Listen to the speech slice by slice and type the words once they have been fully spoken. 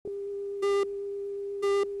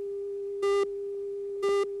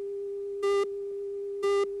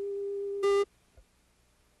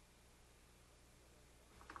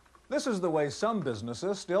This is the way some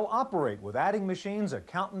businesses still operate, with adding machines,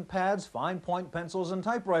 accountant pads, fine point pencils, and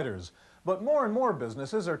typewriters. But more and more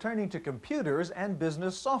businesses are turning to computers and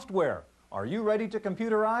business software. Are you ready to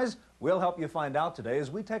computerize? We'll help you find out today as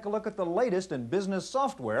we take a look at the latest in business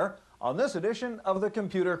software on this edition of the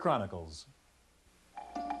Computer Chronicles.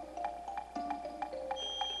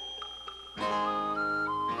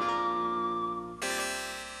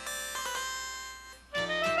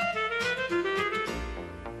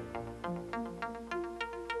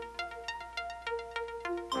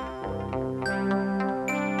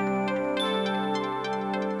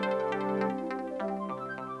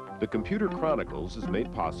 The Computer Chronicles is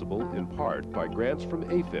made possible in part by grants from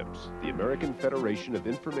AFIPS, the American Federation of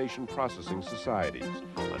Information Processing Societies,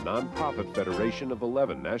 a nonprofit federation of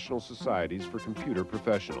 11 national societies for computer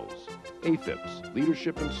professionals. AFIPS,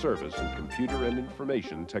 Leadership and Service in Computer and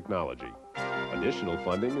Information Technology. Additional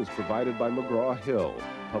funding is provided by McGraw-Hill,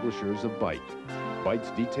 publishers of Byte.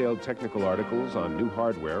 Byte's detailed technical articles on new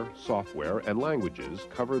hardware, software, and languages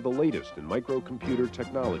cover the latest in microcomputer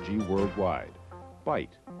technology worldwide. Byte,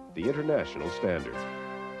 the international standard.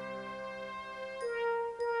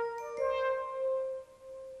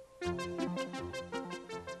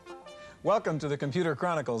 Welcome to the Computer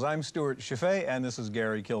Chronicles. I'm Stuart Chaffee, and this is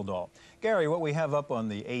Gary Kildall. Gary, what we have up on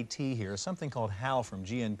the AT here is something called HAL from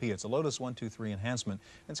GNP. It's a Lotus 123 enhancement.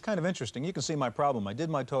 It's kind of interesting. You can see my problem. I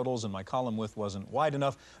did my totals, and my column width wasn't wide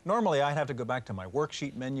enough. Normally, I'd have to go back to my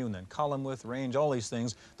worksheet menu and then column width, range, all these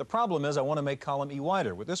things. The problem is I want to make column E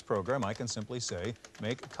wider. With this program, I can simply say,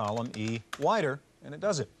 make column E wider, and it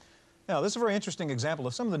does it. Now, this is a very interesting example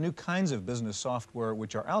of some of the new kinds of business software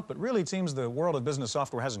which are out, but really it seems the world of business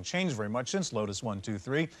software hasn't changed very much since Lotus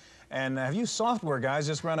 123. And have you software guys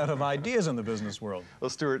just run out of ideas in the business world? Well,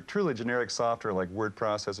 Stuart, truly generic software like word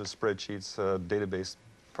processors, spreadsheets, database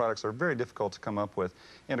products are very difficult to come up with.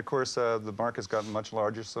 And of course, the market's gotten much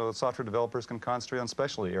larger, so software developers can concentrate on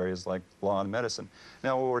specialty areas like law and medicine.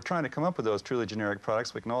 Now, when we're trying to come up with those truly generic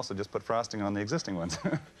products, we can also just put frosting on the existing ones.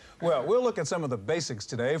 Well, we'll look at some of the basics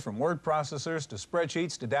today, from word processors to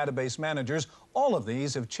spreadsheets to database managers. All of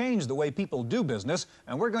these have changed the way people do business,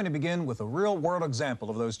 and we're going to begin with a real-world example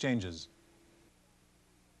of those changes.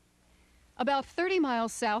 About 30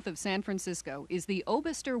 miles south of San Francisco is the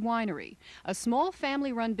Obister Winery, a small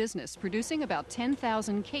family-run business producing about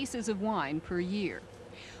 10,000 cases of wine per year.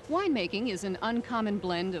 Winemaking is an uncommon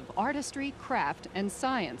blend of artistry, craft, and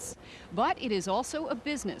science. But it is also a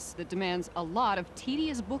business that demands a lot of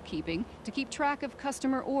tedious bookkeeping to keep track of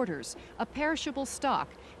customer orders, a perishable stock,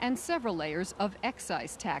 and several layers of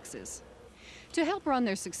excise taxes. To help run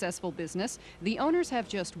their successful business, the owners have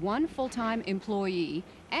just one full-time employee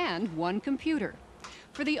and one computer.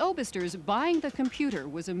 For the Obisters, buying the computer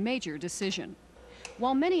was a major decision.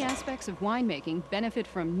 While many aspects of winemaking benefit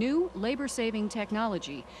from new, labor-saving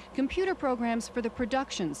technology, computer programs for the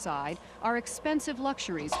production side are expensive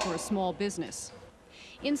luxuries for a small business.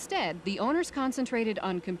 Instead, the owners concentrated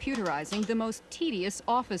on computerizing the most tedious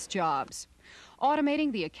office jobs.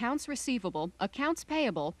 Automating the accounts receivable, accounts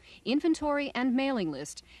payable, inventory, and mailing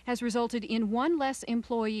list has resulted in one less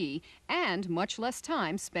employee and much less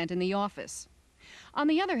time spent in the office. On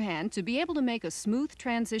the other hand, to be able to make a smooth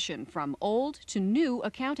transition from old to new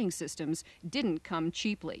accounting systems didn't come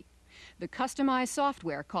cheaply. The customized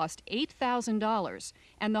software cost $8,000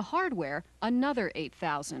 and the hardware another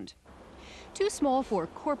 $8,000. Too small for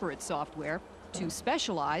corporate software, too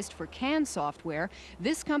specialized for canned software,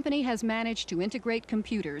 this company has managed to integrate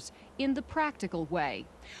computers in the practical way,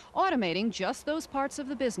 automating just those parts of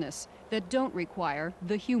the business that don't require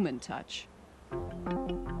the human touch.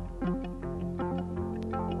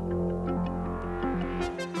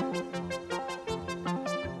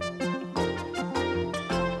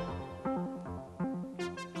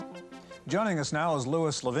 Joining us now is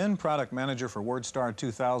Louis Levin, Product Manager for WordStar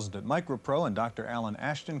 2000 at MicroPro, and Dr. Alan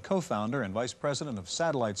Ashton, Co-founder and Vice President of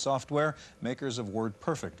Satellite Software, makers of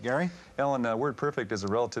WordPerfect. Gary? Alan, WordPerfect is a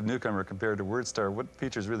relative newcomer compared to WordStar. What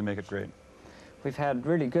features really make it great? We've had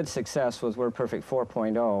really good success with WordPerfect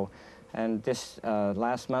 4.0, and this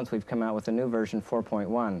last month we've come out with a new version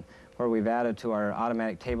 4.1, where we've added to our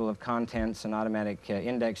automatic table of contents and automatic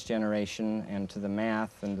index generation, and to the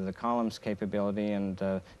math and to the columns capability and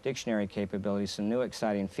dictionary capability some new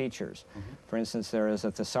exciting features. For instance, there is a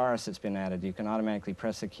thesaurus that's been added. You can automatically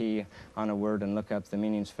press a key on a word and look up the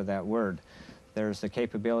meanings for that word. There's the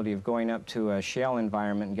capability of going up to a shell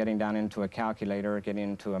environment and getting down into a calculator, or getting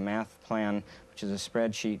into a math plan, which is a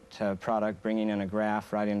spreadsheet product, bringing in a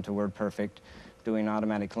graph right into WordPerfect, doing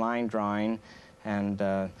automatic line drawing, and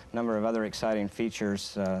a number of other exciting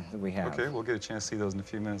features that we have. Okay, we'll get a chance to see those in a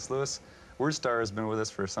few minutes. Louis, WordStar has been with us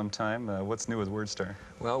for some time. What's new with WordStar?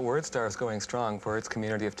 Well, WordStar is going strong for its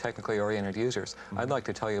community of technically oriented users. I'd like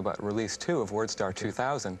to tell you about Release 2 of WordStar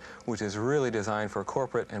 2000, which is really designed for a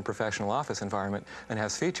corporate and professional office environment and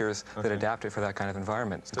has features that adapt it for that kind of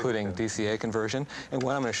environment, including DCA conversion. And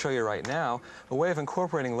what I'm going to show you right now, a way of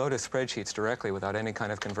incorporating Lotus spreadsheets directly without any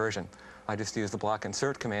kind of conversion. I just use the block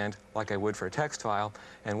insert command like I would for a text file,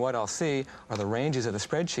 and what I'll see are the ranges of the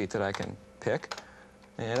spreadsheet that I can pick.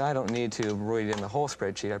 And I don't need to read in the whole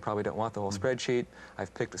spreadsheet. I probably don't want the whole spreadsheet.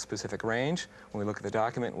 I've picked a specific range. When we look at the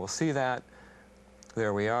document, we'll see that.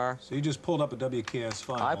 There we are. So you just pulled up a WKS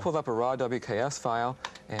file. I pulled up a raw WKS file,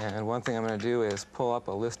 and one thing I'm going to do is pull up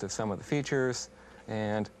a list of some of the features.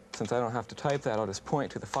 And since I don't have to type that, I'll just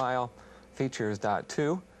point to the file,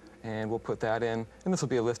 features.2, and we'll put that in. And this will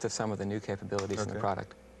be a list of some of the new capabilities in the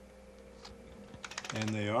product. And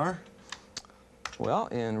they are? Well,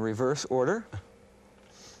 in reverse order.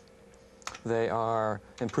 They are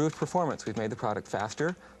improved performance. We've made the product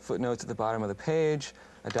faster, footnotes at the bottom of the page,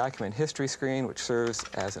 a document history screen which serves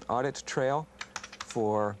as an audit trail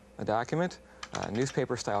for a document,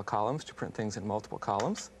 newspaper-style columns to print things in multiple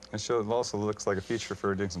columns. And so it also looks like a feature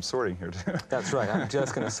for doing some sorting here, too. That's right. I'm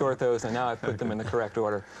just going to sort those, and now I've put them in the correct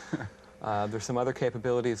order. There's some other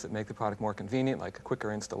capabilities that make the product more convenient, like a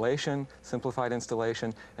quicker installation, simplified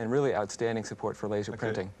installation, and really outstanding support for laser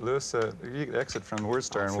printing. Lewis, you can exit from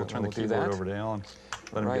WordStar, and we'll turn the keyboard over to Alan.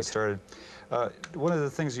 Let him get started. One of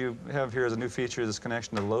the things you have here as a new feature is this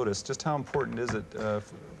connection to Lotus. Just how important is it for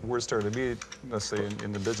WordStar to be, let's say,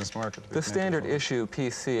 in the business market? The standard issue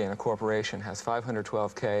PC in a corporation has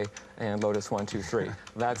 512K and Lotus 123.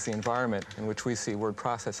 That's the environment in which we see word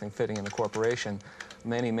processing fitting in the corporation.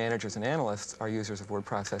 Many managers and analysts are users of word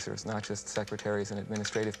processors, not just secretaries and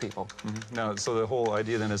administrative people. Now, so the whole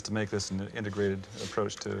idea then is to make this an integrated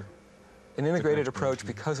approach to... An integrated approach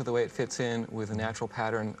because of the way it fits in with the natural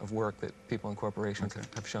pattern of work that people in corporations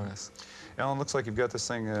have shown us. Alan, looks like you've got this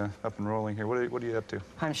thing up and rolling here. What are you up to?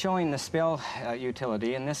 I'm showing the spell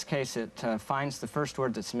utility. In this case, it finds the first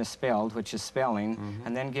word that's misspelled, which is spelling,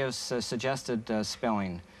 and then gives suggested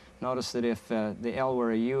spelling. Notice that if the L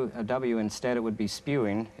were a W instead, it would be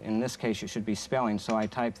spewing. In this case, it should be spelling. So I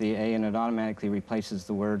type the A, and it automatically replaces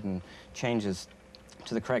the word and changes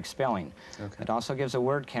to the correct spelling. It also gives a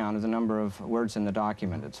word count of the number of words in the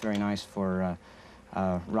document. It's very nice for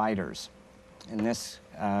writers. In this...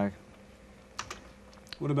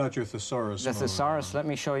 what about your thesaurus? The thesaurus, let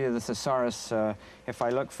me show you the thesaurus. If I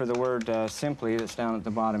look for the word simply, that's down at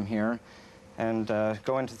the bottom here, and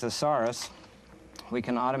go into thesaurus, we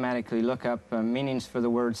can automatically look up meanings for the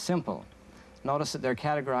word simple. Notice that they're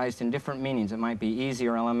categorized in different meanings. It might be easy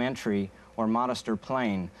or elementary or modest or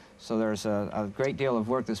plain. So there's a great deal of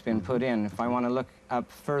work that's been put in. If I want to look up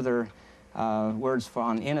further words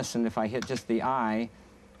on innocent, if I hit just the I,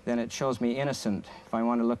 then it shows me innocent. If I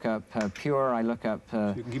want to look up pure, I look up...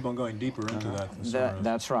 so you can keep on going deeper into that thesaurus.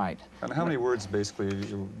 That's right. And how many words basically are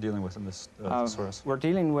you dealing with in this thesaurus? We're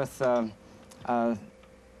dealing with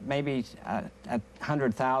maybe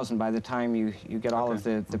 100,000 by the time you get all of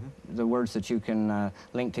the words that you can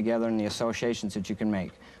link together and the associations that you can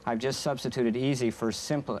make. I've just substituted easy for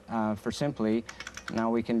simply. Now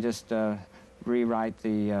we can just rewrite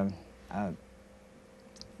the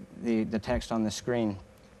text on the screen.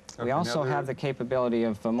 We also have the capability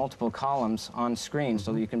of multiple columns on screen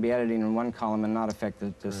so that you can be editing in one column and not affect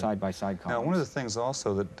the side-by-side columns. Now, one of the things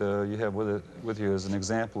also that you have with you is an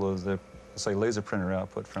example of the, say, laser printer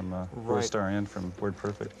output from WordStar and from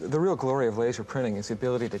WordPerfect. The real glory of laser printing is the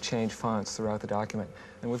ability to change fonts throughout the document.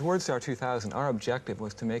 And with WordStar 2000, our objective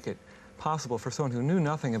was to make it possible for someone who knew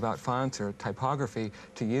nothing about fonts or typography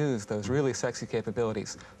to use those really sexy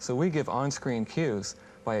capabilities. So we give on-screen cues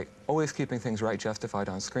by always keeping things right justified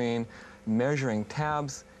on screen, measuring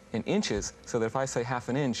tabs in inches, so that if I say ½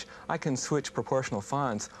 an inch, I can switch proportional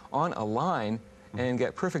fonts on a line and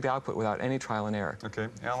get perfect output without any trial and error. Okay.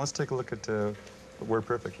 Now let's take a look at what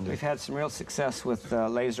WordPerfect can do. We've had some real success with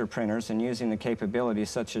laser printers and using the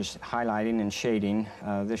capabilities such as highlighting and shading.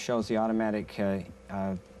 This shows the automatic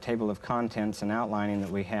table of contents and outlining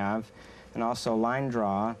that we have. And also line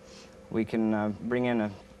draw. We can bring in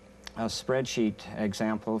a spreadsheet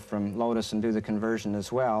example from Lotus and do the conversion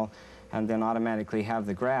as well, and then automatically have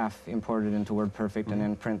the graph imported into WordPerfect and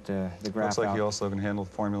then print the graph Looks like out. you also can handle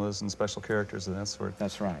formulas and special characters of that sort.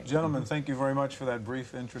 That's right. Gentlemen, thank you very much for that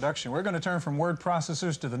brief introduction. We're going to turn from word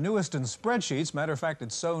processors to the newest in spreadsheets. Matter of fact,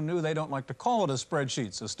 it's so new they don't like to call it a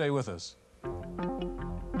spreadsheet, so stay with us.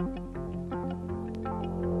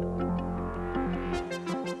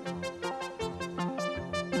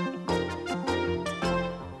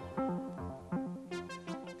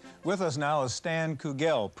 With us now is Stan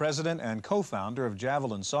Kugel, president and co-founder of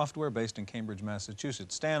Javelin Software based in Cambridge,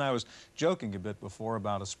 Massachusetts. Stan, I was joking a bit before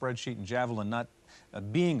about a spreadsheet and Javelin not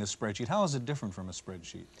being a spreadsheet. How is it different from a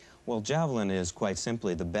spreadsheet? Well, Javelin is quite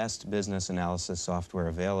simply the best business analysis software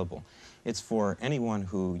available. It's for anyone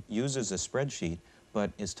who uses a spreadsheet but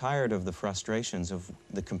is tired of the frustrations of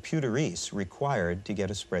the computerese required to get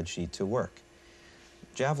a spreadsheet to work.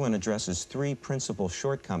 Javelin addresses three principal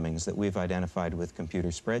shortcomings that we've identified with computer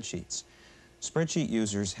spreadsheets. Spreadsheet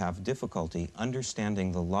users have difficulty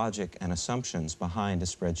understanding the logic and assumptions behind a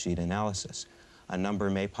spreadsheet analysis. A number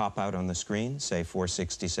may pop out on the screen, say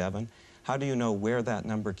 467. How do you know where that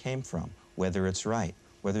number came from, whether it's right,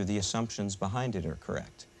 whether the assumptions behind it are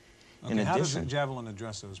correct? Okay, in addition, how does Javelin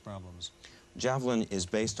address those problems? Javelin is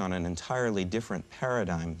based on an entirely different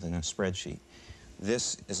paradigm than a spreadsheet.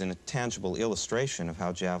 This is a tangible illustration of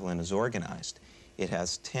how Javelin is organized. It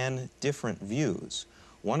has 10 different views.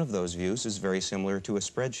 One of those views is very similar to a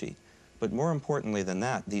spreadsheet. But more importantly than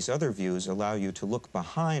that, these other views allow you to look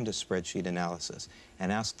behind a spreadsheet analysis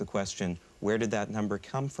and ask the question, where did that number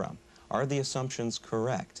come from? Are the assumptions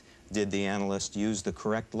correct? Did the analyst use the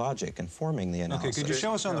correct logic in forming the analysis? Okay, could you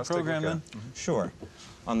show us on the program then? Sure.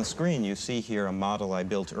 On the screen you see here a model I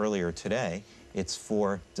built earlier today. It's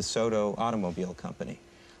for DeSoto Automobile Company.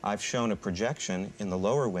 I've shown a projection in the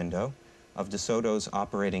lower window of DeSoto's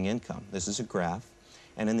operating income. This is a graph.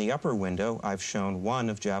 And in the upper window, I've shown one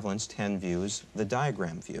of Javelin's 10 views, the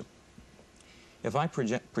diagram view. If I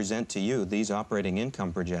present to you these operating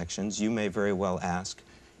income projections, you may very well ask,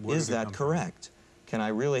 is that correct? Can I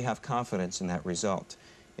really have confidence in that result?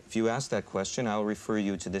 If you ask that question, I'll refer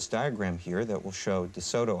you to this diagram here that will show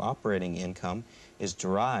DeSoto operating income is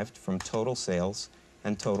derived from total sales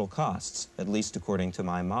and total costs, at least according to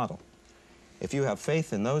my model. If you have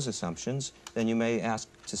faith in those assumptions, then you may ask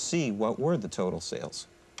to see what were the total sales,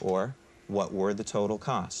 or what were the total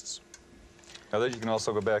costs. Now that you can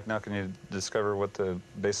also go back, now can you discover what the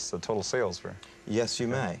basis of total sales were? Yes, you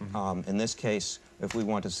may. In this case, if we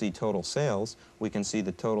want to see total sales, we can see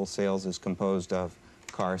the total sales is composed of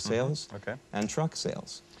car sales and truck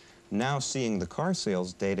sales. Now seeing the car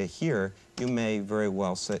sales data here, you may very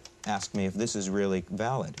well ask me if this is really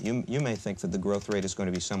valid. You may think that the growth rate is going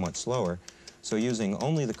to be somewhat slower, so using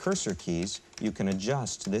only the cursor keys, you can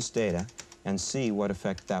adjust this data and see what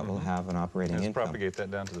effect that will have on operating income. Let's propagate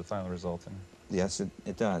that down to the final result. Yes,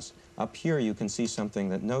 it does. Up here you can see something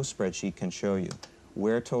that no spreadsheet can show you,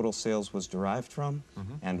 where total sales was derived from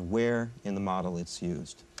and where in the model it's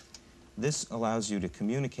used. This allows you to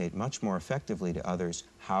communicate much more effectively to others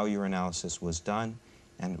how your analysis was done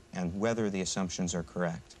and whether the assumptions are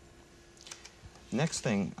correct. Next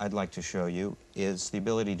thing I'd like to show you is the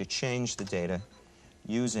ability to change the data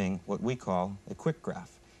using what we call a quick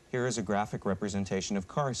graph. Here is a graphic representation of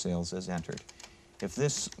car sales as entered. If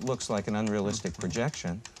this looks like an unrealistic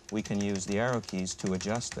projection, we can use the arrow keys to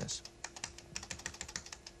adjust this.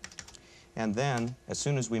 And then, as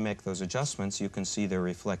soon as we make those adjustments, you can see they're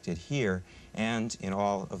reflected here and in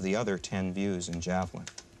all of the other 10 views in Javelin.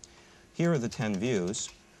 Here are the 10 views.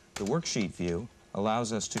 The worksheet view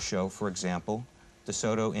allows us to show, for example,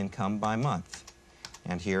 DeSoto income by month.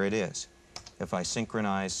 And here it is. If I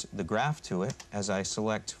synchronize the graph to it, as I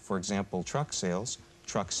select, for example, truck sales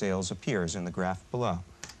appears in the graph below.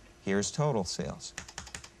 Here's total sales.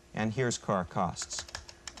 And here's car costs.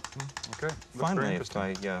 Okay. Finally, if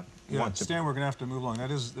I want to... Stan, we're going to have to move along.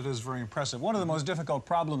 That is very impressive. One of the most difficult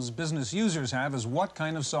problems business users have is what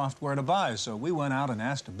kind of software to buy. So we went out and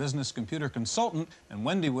asked a business computer consultant, and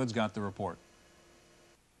Wendy Woods got the report.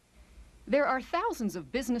 There are thousands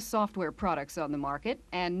of business software products on the market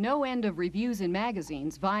and no end of reviews in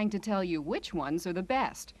magazines vying to tell you which ones are the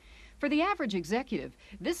best. For the average executive,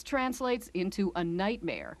 this translates into a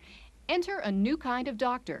nightmare. Enter a new kind of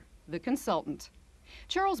doctor, the consultant.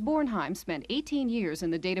 Charles Bornheim spent 18 years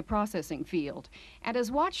in the data processing field and has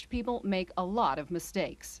watched people make a lot of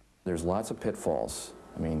mistakes. There's lots of pitfalls.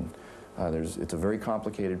 I mean, it's a very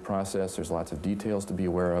complicated process. There's lots of details to be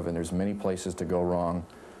aware of, and there's many places to go wrong.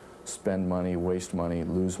 Spend money, waste money,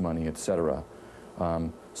 lose money, etc.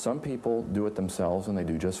 Some people do it themselves and they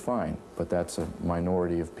do just fine, but that's a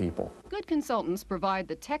minority of people. Good consultants provide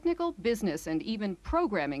the technical, business, and even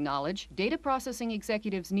programming knowledge data processing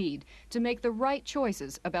executives need to make the right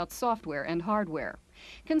choices about software and hardware.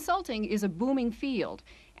 Consulting is a booming field,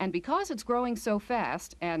 and because it's growing so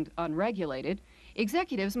fast and unregulated,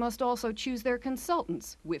 executives must also choose their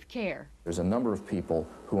consultants with care. There's a number of people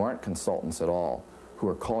who aren't consultants at all, who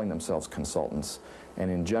are calling themselves consultants, and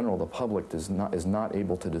in general the public is not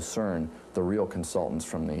able to discern the real consultants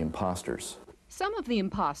from the imposters. Some of the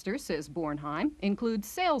imposters, says Bornheim, include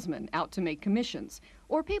salesmen out to make commissions,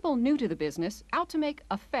 or people new to the business out to make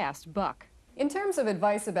a fast buck. In terms of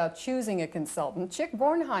advice about choosing a consultant, Chick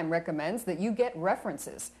Bornheim recommends that you get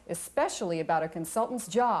references, especially about a consultant's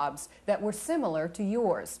jobs that were similar to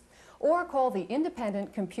yours. Or call the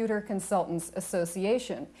Independent Computer Consultants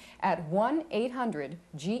Association at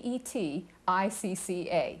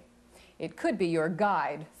 1-800-GET-ICCA. It could be your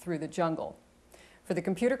guide through the jungle. For the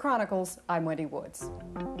Computer Chronicles, I'm Wendy Woods.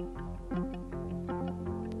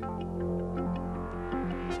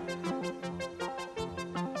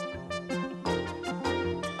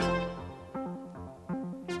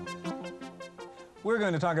 We're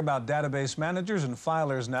going to talk about database managers and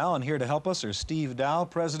filers now, and here to help us are Steve Dow,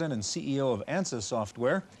 President and CEO of ANSYS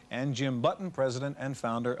Software, and Jim Button, President and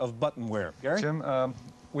founder of Buttonware. Gary? Jim,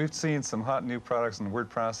 we've seen some hot new products in word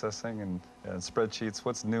processing and spreadsheets.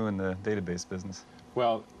 What's new in the database business?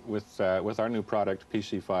 Well, with our new product,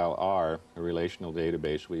 PC File R, a relational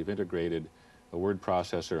database, we've integrated a word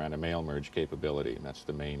processor and a mail merge capability, and that's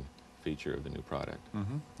the main feature of the new product.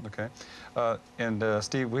 Mm-hmm. Okay.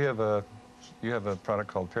 Steve, you have a product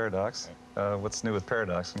called Paradox. What's new with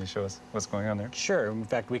Paradox? Can you show us what's going on there? Sure. In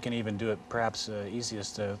fact, we can even do it perhaps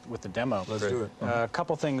easiest with the demo. Let's do it. A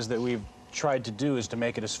couple things that we've tried to do is to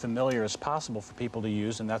make it as familiar as possible for people to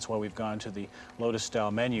use, and that's why we've gone to the Lotus-style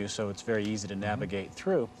menu, so it's very easy to navigate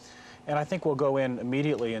through. And I think we'll go in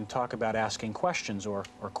immediately and talk about asking questions or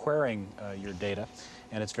querying your data.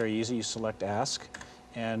 And it's very easy. You select Ask.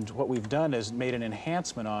 And what we've done is made an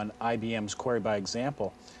enhancement on IBM's Query by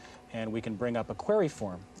Example. And we can bring up a query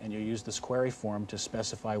form, and you use this query form to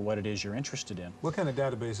specify what it is you're interested in. What kind of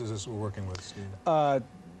database is this we're working with, Steve?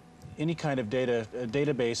 Any kind of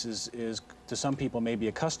database is to some people maybe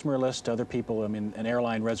a customer list, to other people, I mean, an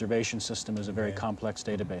airline reservation system is a very complex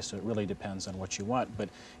database, so it really depends on what you want, but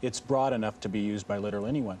it's broad enough to be used by literally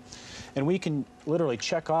anyone. And we can literally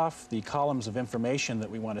check off the columns of information that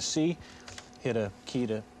we want to see, hit a key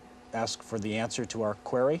to ask for the answer to our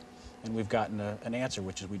query, and we've gotten an answer,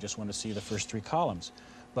 which is we just want to see the first 3 columns.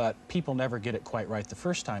 But people never get it quite right the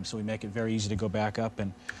first time, so we make it very easy to go back up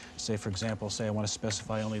and say, for example, say I want to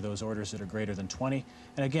specify only those orders that are greater than 20.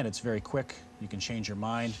 And again, it's very quick. You can change your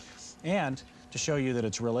mind. And to show you that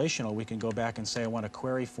it's relational, we can go back and say I want a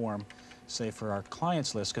query form, say for our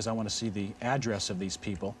clients list, because I want to see the address of these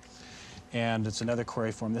people. And it's another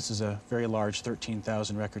query form. This is a very large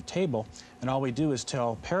 13,000 record table. And all we do is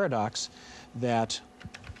tell Paradox that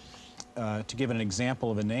to give an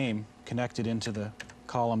example of a name connected into the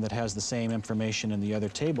column that has the same information in the other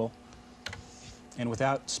table, and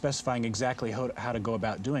without specifying exactly how to go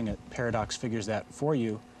about doing it, Paradox figures that for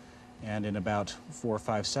you, and in about 4 or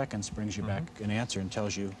 5 seconds brings you back an answer and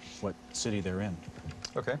tells you what city they're in.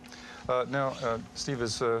 Okay. Now, Steve,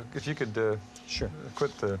 if you could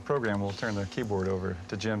quit the program, we'll turn the keyboard over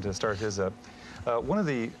to Jim to start his up. One of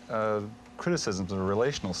the criticisms of a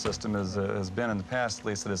relational system has been in the past, at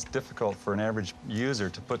least, that it's difficult for an average user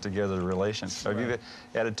to put together the relations. Have you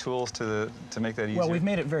added tools to make that easier? Well, we've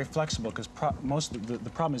made it very flexible because most of the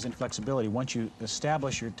problem is inflexibility. Once you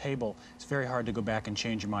establish your table, it's very hard to go back and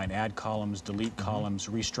change your mind, add columns, delete columns,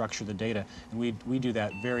 restructure the data. And we do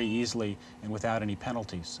that very easily and without any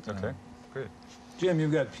penalties. Okay, great. Jim,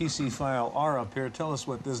 you've got PC File R up here. Tell us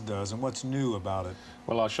what this does and what's new about it.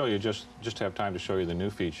 Well, I'll show you, just to have time to show you the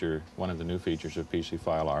new feature, one of the new features of PC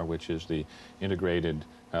File R, which is the integrated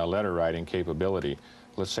letter writing capability.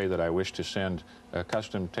 Let's say that I wish to send a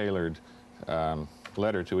custom-tailored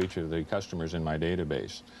letter to each of the customers in my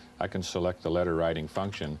database. I can select the letter writing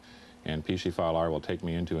function, and PC File R will take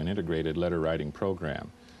me into an integrated letter writing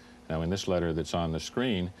program. Now, in this letter that's on the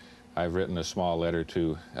screen, I've written a small letter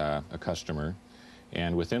to a customer.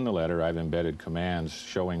 And within the letter, I've embedded commands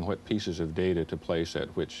showing what pieces of data to place at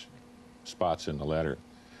which spots in the letter.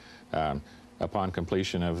 Upon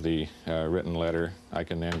completion of the written letter, I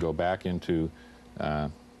can then go back into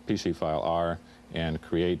PC File R and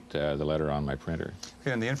create the letter on my printer.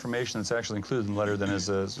 Okay, and the information that's actually included in the letter then has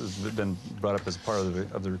been brought up as part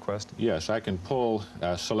of the request? Yes, I can pull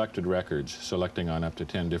selected records, selecting on up to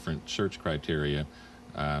 10 different search criteria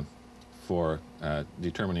for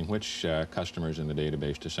determining which customers in the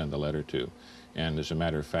database to send the letter to. And as a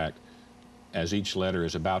matter of fact, as each letter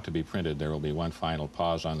is about to be printed, there will be one final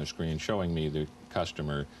pause on the screen showing me the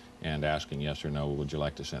customer and asking yes or no, would you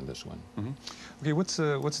like to send this one? Okay, what's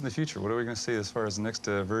in the future? What are we going to see as far as the next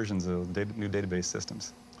versions of new database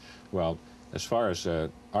systems? Well, as far as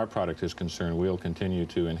our product is concerned, we'll continue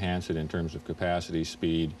to enhance it in terms of capacity,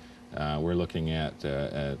 speed. We're looking at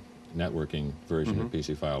networking version of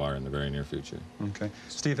PC File R in the very near future. Okay.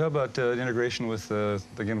 Steve, how about integration with,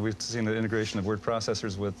 again, we've seen the integration of word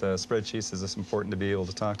processors with spreadsheets. Is this important to be able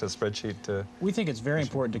to talk to a spreadsheet? We think it's very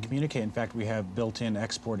important to communicate. In fact, we have built-in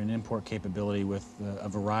export and import capability with a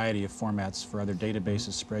variety of formats for other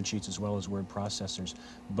databases, spreadsheets, as well as word processors.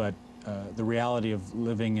 But the reality of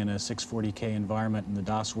living in a 640K environment in the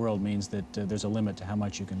DOS world means that there's a limit to how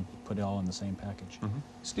much you can put all in the same package.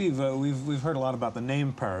 Steve, we've heard a lot about the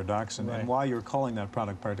name paradox and why you're calling that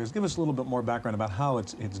product paradox. Give us a little bit more background about how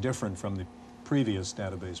it's different from the previous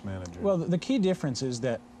database manager. Well, the key difference is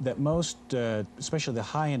that most, especially the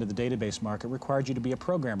high end of the database market, required you to be a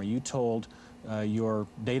programmer. You told your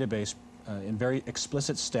database in very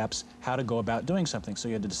explicit steps how to go about doing something. So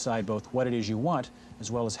you had to decide both what it is you want as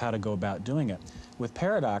well as how to go about doing it. With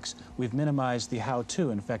Paradox, we've minimized the how-to.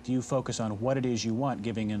 In fact, you focus on what it is you want,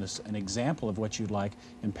 giving an example of what you'd like,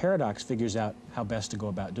 and Paradox figures out how best to go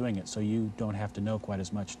about doing it, so you don't have to know quite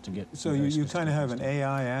as much to get. So you kind of have an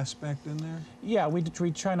AI aspect in there? Yeah, we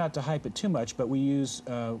try not to hype it too much, but we use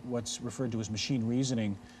what's referred to as machine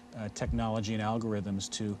reasoning technology and algorithms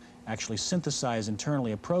to actually synthesize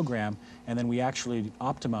internally a program, and then we actually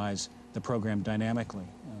optimize the program dynamically.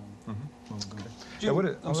 I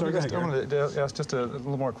wanted to ask just a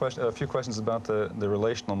little more question, a few questions about the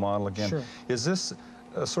relational model again. Sure. Is this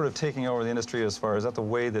sort of taking over the industry as far as that the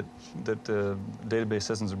way that database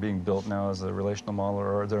systems are being built now as a relational model,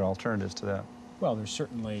 or are there alternatives to that? Well, there's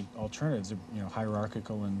certainly alternatives,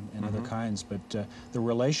 hierarchical and other kinds, but the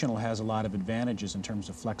relational has a lot of advantages in terms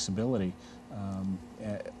of flexibility.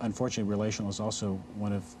 Unfortunately, relational is also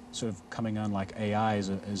one of sort of coming on like AI is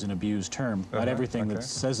an abused term. Not everything that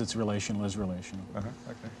says it's relational is relational.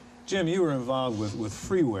 Jim, you were involved with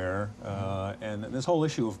freeware, and this whole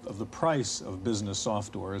issue of the price of business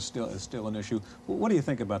software is still an issue. What do you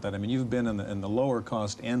think about that? I mean, you've been in the lower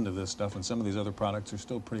cost end of this stuff, and some of these other products are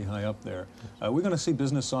still pretty high up there. Are we going to see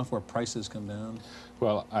business software prices come down?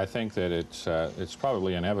 Well, I think that it's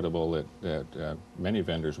probably inevitable that many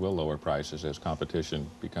vendors will lower prices as competition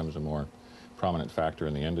becomes a more prominent factor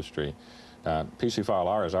in the industry. PC File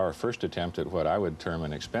R is our first attempt at what I would term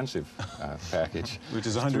an expensive package. Which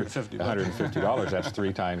is $150. $150. That's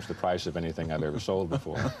 3 times the price of anything I've ever sold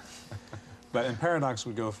before. And Paradox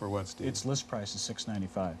would go for what, Steve? Its list price is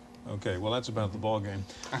 $695. Okay, well, that's about the ball game.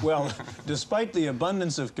 Well, despite the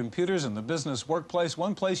abundance of computers in the business workplace,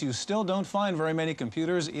 one place you still don't find very many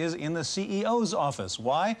computers is in the CEO's office.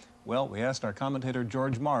 Why? Well, we asked our commentator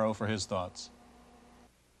George Morrow for his thoughts.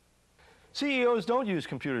 CEOs don't use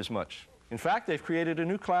computers much. In fact, they've created a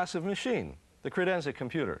new class of machine, the credenza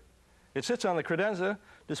computer. It sits on the credenza,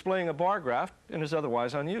 displaying a bar graph, and is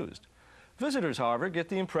otherwise unused. Visitors, however, get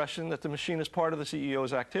the impression that the machine is part of the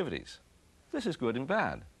CEO's activities. This is good and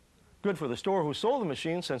bad. Good for the store who sold the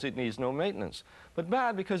machine, since it needs no maintenance, but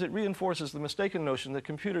bad because it reinforces the mistaken notion that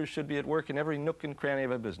computers should be at work in every nook and cranny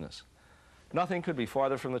of a business. Nothing could be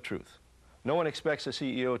farther from the truth. No one expects a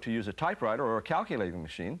CEO to use a typewriter or a calculating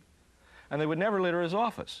machine, and they would never litter his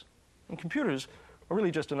office. And computers are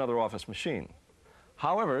really just another office machine.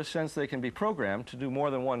 However, since they can be programmed to do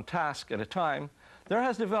more than one task at a time, there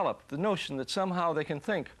has developed the notion that somehow they can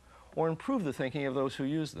think or improve the thinking of those who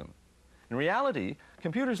use them. In reality,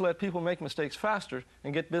 computers let people make mistakes faster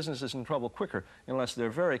and get businesses in trouble quicker unless they're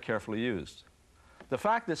very carefully used. The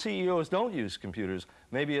fact that CEOs don't use computers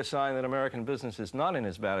may be a sign that American business is not in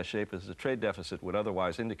as bad a shape as the trade deficit would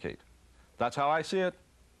otherwise indicate. That's how I see it.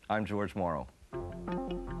 I'm George Morrow.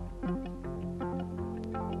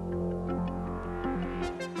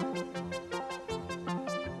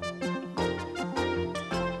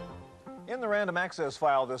 In the random access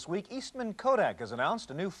file this week, Eastman Kodak has announced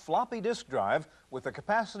a new floppy disk drive with the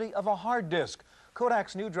capacity of a hard disk.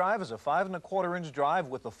 Kodak's new drive is a 5¼ drive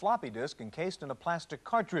with the floppy disk encased in a plastic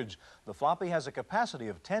cartridge. The floppy has a capacity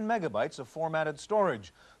of 10 megabytes of formatted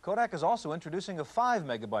storage. Kodak is also introducing a 5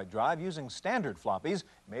 megabyte drive using standard floppies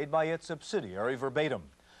made by its subsidiary Verbatim.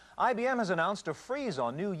 IBM has announced a freeze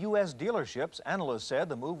on new U.S. dealerships. Analysts said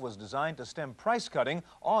the move was designed to stem price cutting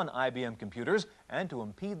on IBM computers and to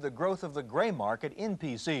impede the growth of the gray market in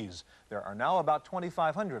PCs. There are now about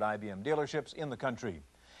 2,500 IBM dealerships in the country.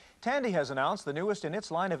 Tandy has announced the newest in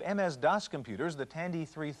its line of MS-DOS computers, the Tandy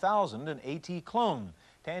 3000, an AT clone.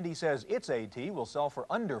 Tandy says its AT will sell for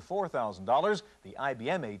under $4,000. The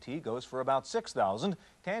IBM AT goes for about $6,000.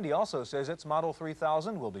 Tandy also says its Model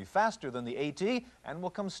 3000 will be faster than the AT and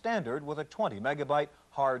will come standard with a 20 megabyte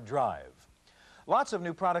hard drive. Lots of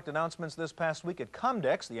new product announcements this past week at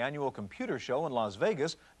Comdex, the annual computer show in Las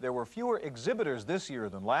Vegas. There were fewer exhibitors this year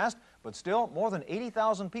than last, but still more than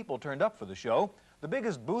 80,000 people turned up for the show. The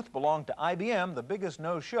biggest booth belonged to IBM. The biggest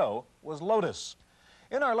no-show was Lotus.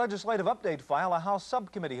 In our legislative update file, a House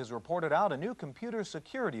subcommittee has reported out a new computer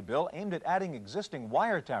security bill aimed at adding existing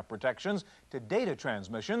wiretap protections to data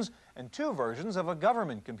transmissions, and two versions of a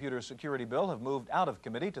government computer security bill have moved out of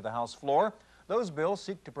committee to the House floor. Those bills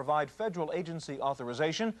seek to provide federal agency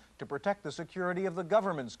authorization to protect the security of the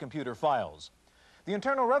government's computer files. The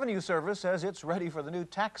Internal Revenue Service says it's ready for the new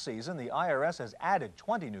tax season. The IRS has added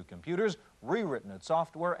 20 new computers, rewritten its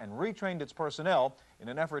software, and retrained its personnel in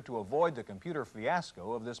an effort to avoid the computer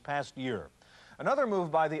fiasco of this past year. Another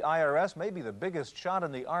move by the IRS may be the biggest shot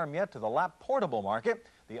in the arm yet to the lap portable market.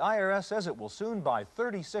 The IRS says it will soon buy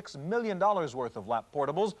 $36 million worth of lap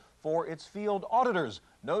portables for its field auditors.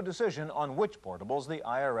 No decision on which portables the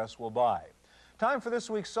IRS will buy. Time for this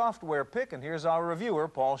week's software pick, and here's our reviewer,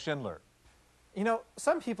 Paul Schindler. You know,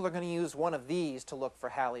 some people are going to use one of these to look for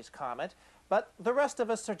Halley's Comet, but the rest of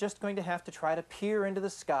us are just going to have to try to peer into the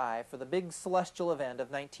sky for the big celestial event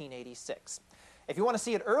of 1986. If you want to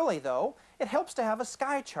see it early, though, it helps to have a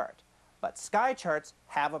sky chart. But sky charts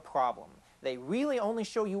have a problem. They really only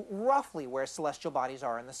show you roughly where celestial bodies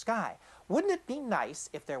are in the sky. Wouldn't it be nice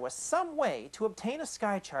if there was some way to obtain a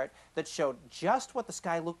sky chart that showed just what the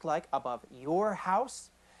sky looked like above your house?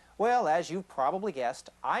 Well, as you've probably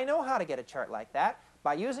guessed, I know how to get a chart like that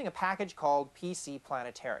by using a package called PC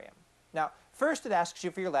Planetarium. Now, first it asks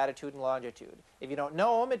you for your latitude and longitude. If you don't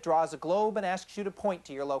know them, it draws a globe and asks you to point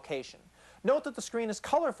to your location. Note that the screen is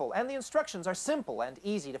colorful and the instructions are simple and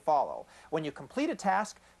easy to follow. When you complete a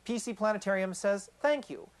task, PC Planetarium says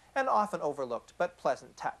thank you, an often overlooked but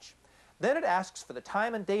pleasant touch. Then it asks for the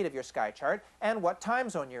time and date of your sky chart and what time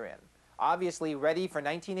zone you're in. Obviously ready for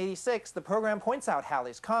 1986, the program points out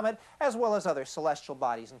Halley's Comet as well as other celestial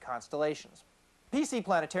bodies and constellations. PC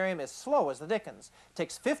Planetarium is slow as the dickens. It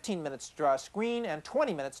takes 15 minutes to draw a screen and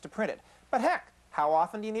 20 minutes to print it. But heck, how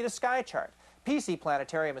often do you need a sky chart? PC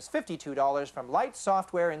Planetarium is $52 from Light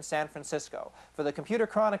Software in San Francisco. For the Computer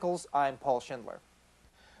Chronicles, I'm Paul Schindler.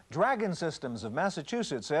 Dragon Systems of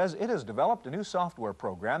Massachusetts says it has developed a new software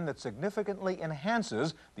program that significantly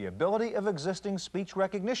enhances the ability of existing speech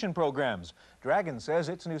recognition programs. Dragon says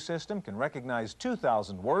its new system can recognize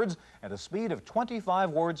 2,000 words at a speed of 25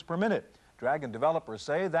 words per minute. Dragon developers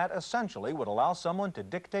say that essentially would allow someone to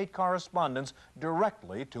dictate correspondence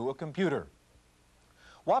directly to a computer.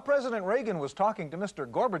 While President Reagan was talking to Mr.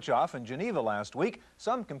 Gorbachev in Geneva last week,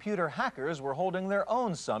 some computer hackers were holding their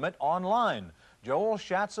own summit online. Joel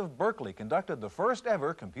Schatz of Berkeley conducted the first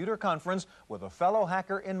ever computer conference with a fellow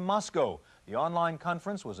hacker in Moscow. The online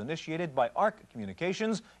conference was initiated by ARC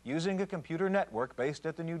Communications using a computer network based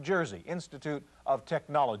at the New Jersey Institute of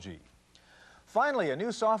Technology. Finally, a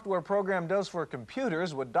new software program does for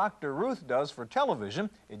computers what Dr. Ruth does for television.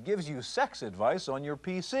 It gives you sex advice on your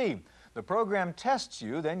PC. The program tests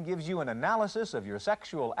you, then gives you an analysis of your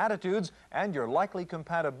sexual attitudes and your likely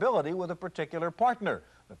compatibility with a particular partner.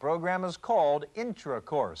 The program is called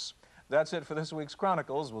Intracourse. That's it for this week's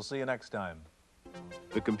Chronicles. We'll see you next time.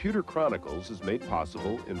 The Computer Chronicles is made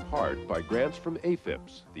possible in part by grants from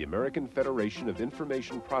AFIPS, the American Federation of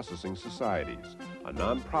Information Processing Societies, a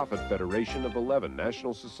nonprofit federation of 11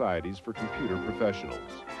 national societies for computer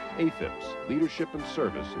professionals. AFIPS, Leadership and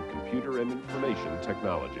Service in Computer and Information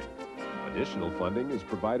Technology. Additional funding is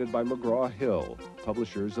provided by McGraw-Hill,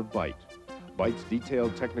 publishers of Byte. Byte's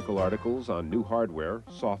detailed technical articles on new hardware,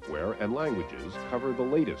 software, and languages cover the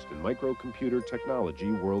latest in microcomputer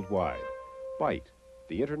technology worldwide. Byte,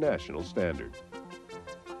 the international standard.